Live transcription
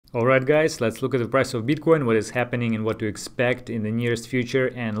Alright guys, let's look at the price of Bitcoin, what is happening and what to expect in the nearest future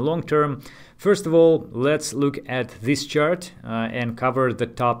and long term. First of all, let's look at this chart and cover the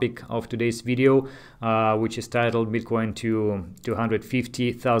topic of today's video, which is titled Bitcoin to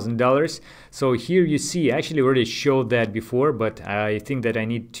 $250,000. So here you see, I actually already showed that before, but I think that I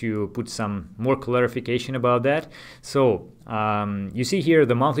need to put some more clarification about that. So you see here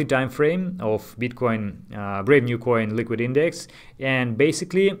the monthly time frame of Bitcoin Brave New Coin Liquid Index, and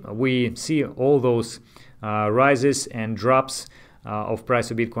basically we see all those rises and drops of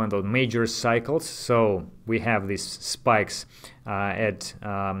price of Bitcoin, those major cycles. So we have these spikes at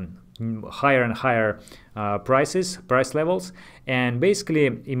higher and higher price levels, and basically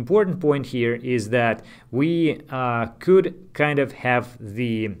important point here is that we could kind of have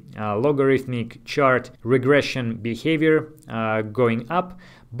the logarithmic chart regression behavior going up,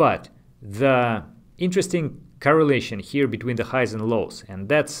 but the interesting correlation here between the highs and lows, and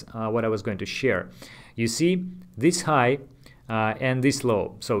that's what I was going to share. You see this high and this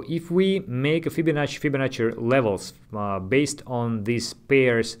low. So if we make a Fibonacci levels based on these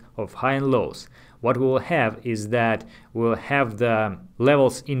pairs of high and lows, what we will have is that we'll have the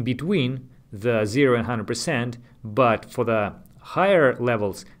levels in between the 0 and 100%, but for the higher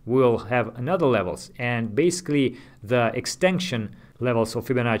levels we'll have another levels, and basically the extension levels of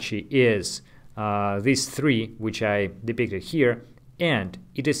Fibonacci is these three, which I depicted here. And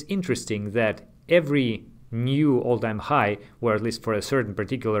it is interesting that every new all-time high, or at least for a certain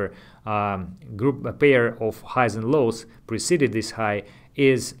particular a pair of highs and lows preceded this high,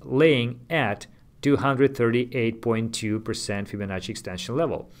 is laying at 238.2% Fibonacci extension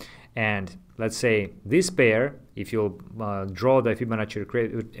level. And let's say this pair, if you'll draw the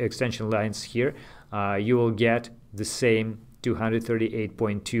Fibonacci extension lines here, you will get the same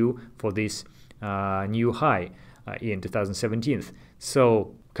 238.2 for this new high in 2017.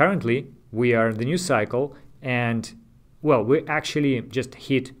 So currently we are in the new cycle, and well, we actually just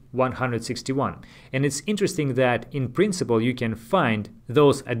hit 161. And it's interesting that in principle you can find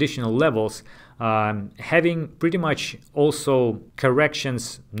those additional levels having pretty much also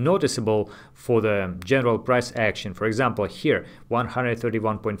corrections noticeable for the general price action. For example, here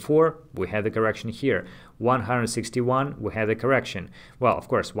 131.4, we had the correction here. 161, we had the correction. Well, of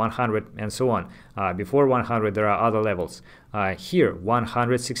course 100 and so on. Before 100 there are other levels. Here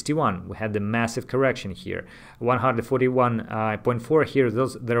 161, we had the massive correction here. 141.4 here,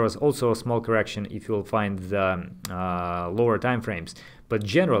 there was also a small correction if you'll find the lower time frames. But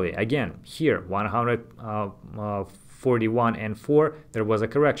generally, again, here 141 and 4, there was a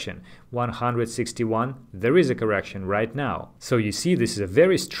correction. 161, there is a correction right now. So you see, this is a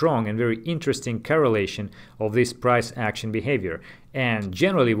very strong and very interesting correlation of this price action behavior. And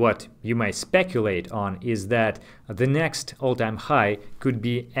generally what you might speculate on is that the next all-time high could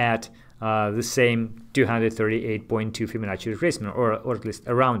be at the same 238.2 Fibonacci retracement, or at least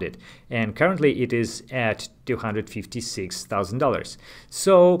around it, and currently it is at $256,000.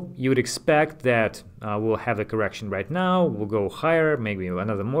 So you would expect that we'll have a correction right now, we'll go higher, maybe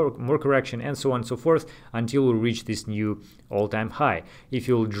another more correction, and so on and so forth until we reach this new all-time high. If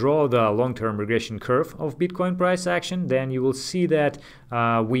you'll draw the long-term regression curve of Bitcoin price action, then you will see that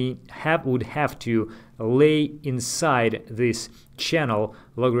we would have to lay inside this channel,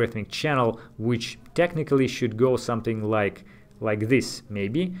 logarithmic channel, which technically should go something like this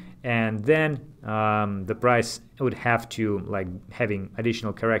maybe, and then the price would have to, like, having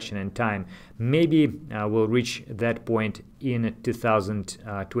additional correction and time, maybe we'll reach that point in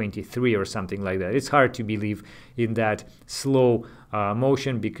 2023 or something like that. It's hard to believe in that slow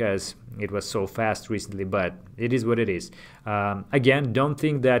motion because it was so fast recently, but it is what it is. Again, don't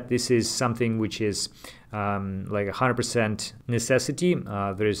think that this is something which is like 100% necessity.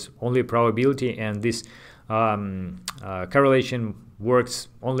 There is only a probability, and this correlation works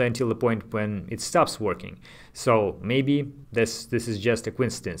only until the point when it stops working. So maybe this is just a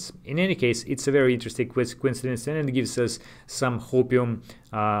coincidence. In any case, it's a very interesting coincidence, and it gives us some hopium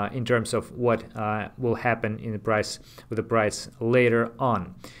in terms of what will happen in the price with the price later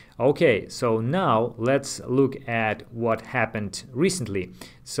on. Okay, so now let's look at what happened recently.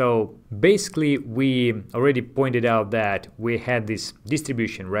 So basically we already pointed out that we had this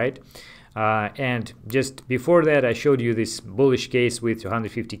distribution, right? And just before that I showed you this bullish case with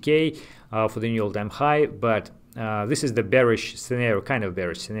 250k for the new all-time high, but this is the bearish scenario, kind of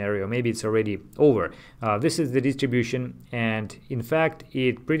bearish scenario. Maybe it's already over. This is the distribution, and in fact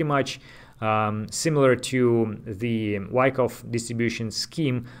it pretty much similar to the Wyckoff distribution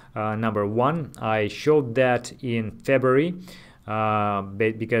scheme number 1. I showed that in February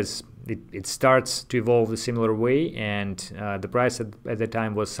because it starts to evolve a similar way, and the price at the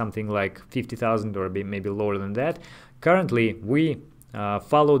time was something like 50,000 or maybe lower than that. Currently, we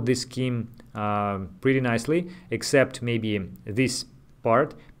followed this scheme pretty nicely, except maybe this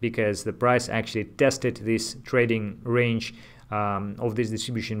part, because the price actually tested this trading range of this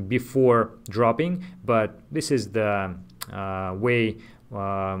distribution before dropping. But this is the way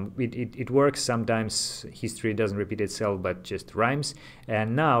it works. Sometimes history doesn't repeat itself but just rhymes.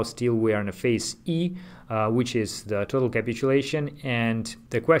 And now still we are in a phase E, which is the total capitulation, and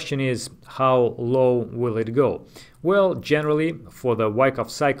the question is, how low will it go? Well, generally for the Wyckoff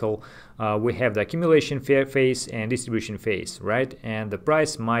cycle, we have the accumulation phase and distribution phase, right? And the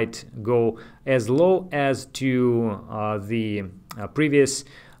price might go as low as to the previous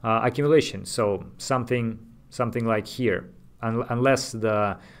accumulation, so something like here, unless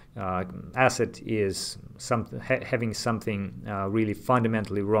the asset is having something really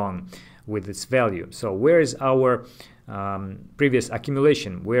fundamentally wrong with its value. So where is our previous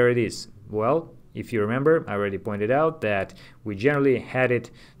accumulation? Where it is? Well, if you remember, I already pointed out that we generally had it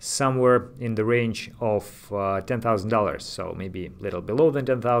somewhere in the range of $10,000, so maybe a little below than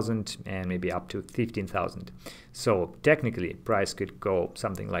 10,000 and maybe up to 15,000. So technically, price could go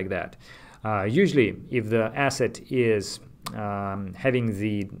something like that. Usually, if the asset is having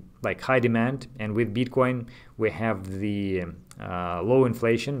the high demand, and with Bitcoin we have the low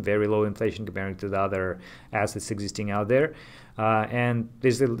inflation, very low inflation compared to the other assets existing out there, and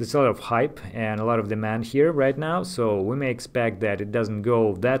there's a lot of hype and a lot of demand here right now, so we may expect that it doesn't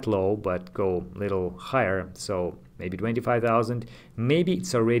go that low but go a little higher, so maybe 25,000, maybe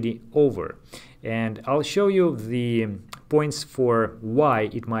it's already over. And I'll show you the points for why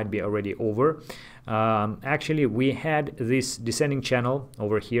it might be already over. Actually, we had this descending channel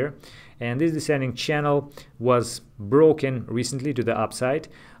over here, and this descending channel was broken recently to the upside.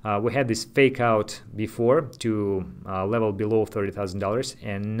 We had this fake out before to level below $30,000,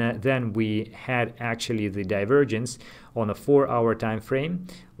 and then we had actually the divergence on a 4-hour time frame,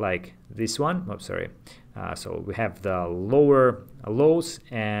 like this one. Oh, sorry. So we have the lower lows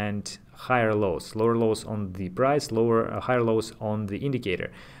and higher lows, lower lows on the price, higher lows on the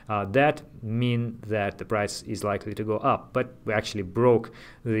indicator. That mean that the price is likely to go up, but we actually broke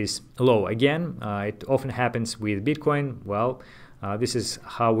this low again. It often happens with Bitcoin. Well, this is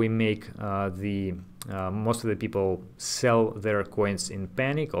how we make most of the people sell their coins in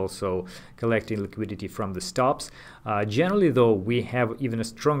panic, also collecting liquidity from the stops. Generally though, we have even a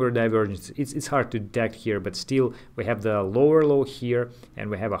stronger divergence. It's hard to detect here, but still we have the lower low here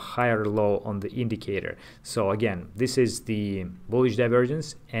and we have a higher low on the indicator. So again, this is the bullish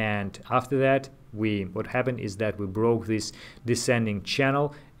divergence, and after that what happened is that we broke this descending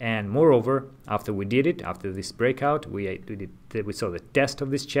channel, and moreover, after we did it, after this breakout, we saw the test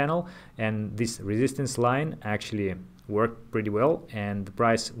of this channel, and this resistance line actually worked pretty well, and the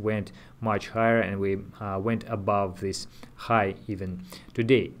price went much higher, and we went above this high even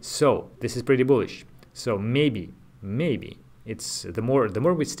today. So this is pretty bullish. So maybe it's the more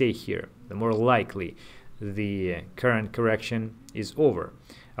we stay here, the more likely the current correction is over.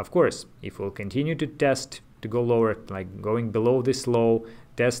 Of course, if we'll continue to test to go lower, like going below this low,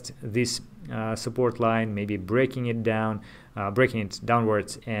 test this support line, maybe breaking it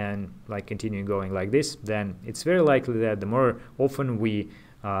downwards, and continuing going like this, then it's very likely that the more often we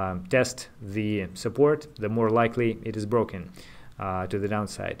test the support, the more likely it is broken to the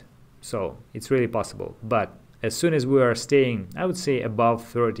downside. So it's really possible. But as soon as we are staying, I would say, above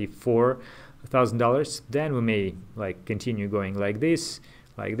 $34,000, then we may continue going like this,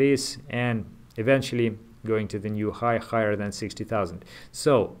 and eventually going to the new high, higher than 60,000.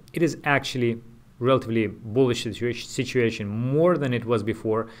 So it is actually relatively bullish situation, more than it was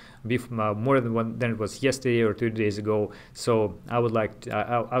before, more than it was yesterday or 2 days ago. So I was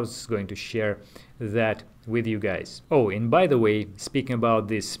going to share that with you guys. Oh, and by the way, speaking about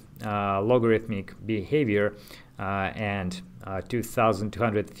this logarithmic behavior and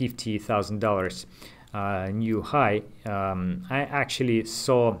 $250,000 new high, I actually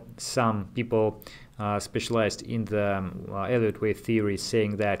saw some people specialized in the Elliott wave theory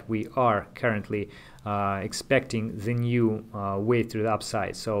saying that we are currently expecting the new wave to the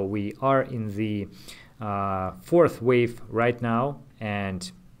upside. So we are in the 4th wave right now,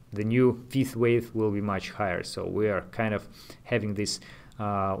 and the new 5th wave will be much higher. So we are kind of having this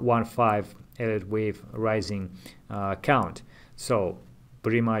 1.5 Elliott wave rising count. So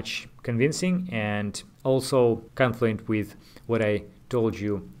pretty much convincing, and also confluent with what I told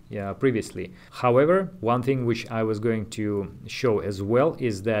you previously. However, one thing which I was going to show as well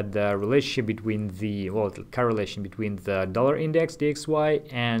is that the relationship between the correlation between the dollar index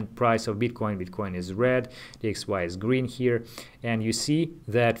DXY and price of Bitcoin. Bitcoin is red, DXY is green here, and you see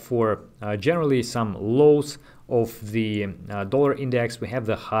that for generally some lows of the dollar index, we have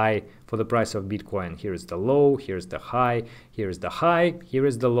the high for the price of Bitcoin. Here's the low, here's the high, here's the high, here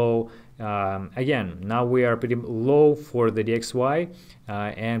is the low. Again, now we are pretty low for the DXY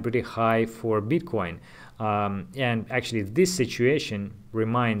and pretty high for Bitcoin. And actually this situation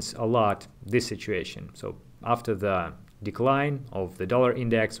reminds a lot this situation. So after the decline of the dollar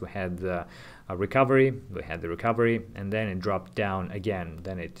index, we had the recovery, and then it dropped down again,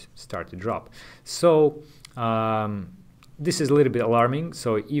 then it started to drop. So this is a little bit alarming.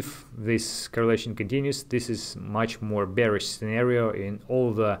 So if this correlation continues, this is much more bearish scenario. In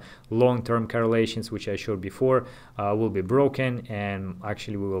all the long-term correlations which I showed before will be broken, and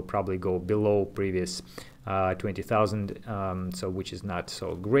actually we will probably go below previous 20,000, so which is not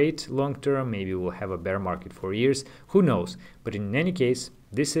so great long-term. Maybe we'll have a bear market for years, who knows. But in any case,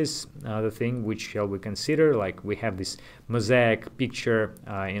 this is the thing which shall we consider. Like, we have this mosaic picture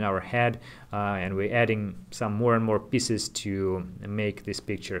in our head, and we're adding some more and more pieces to make this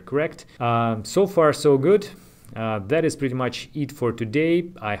picture correct. So far so good. That is pretty much it for today.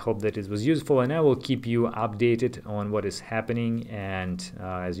 I hope that it was useful, and I will keep you updated on what is happening. And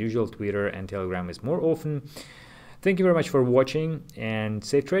as usual, Twitter and Telegram is more often. Thank you very much for watching, and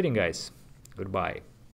safe trading, guys. Goodbye.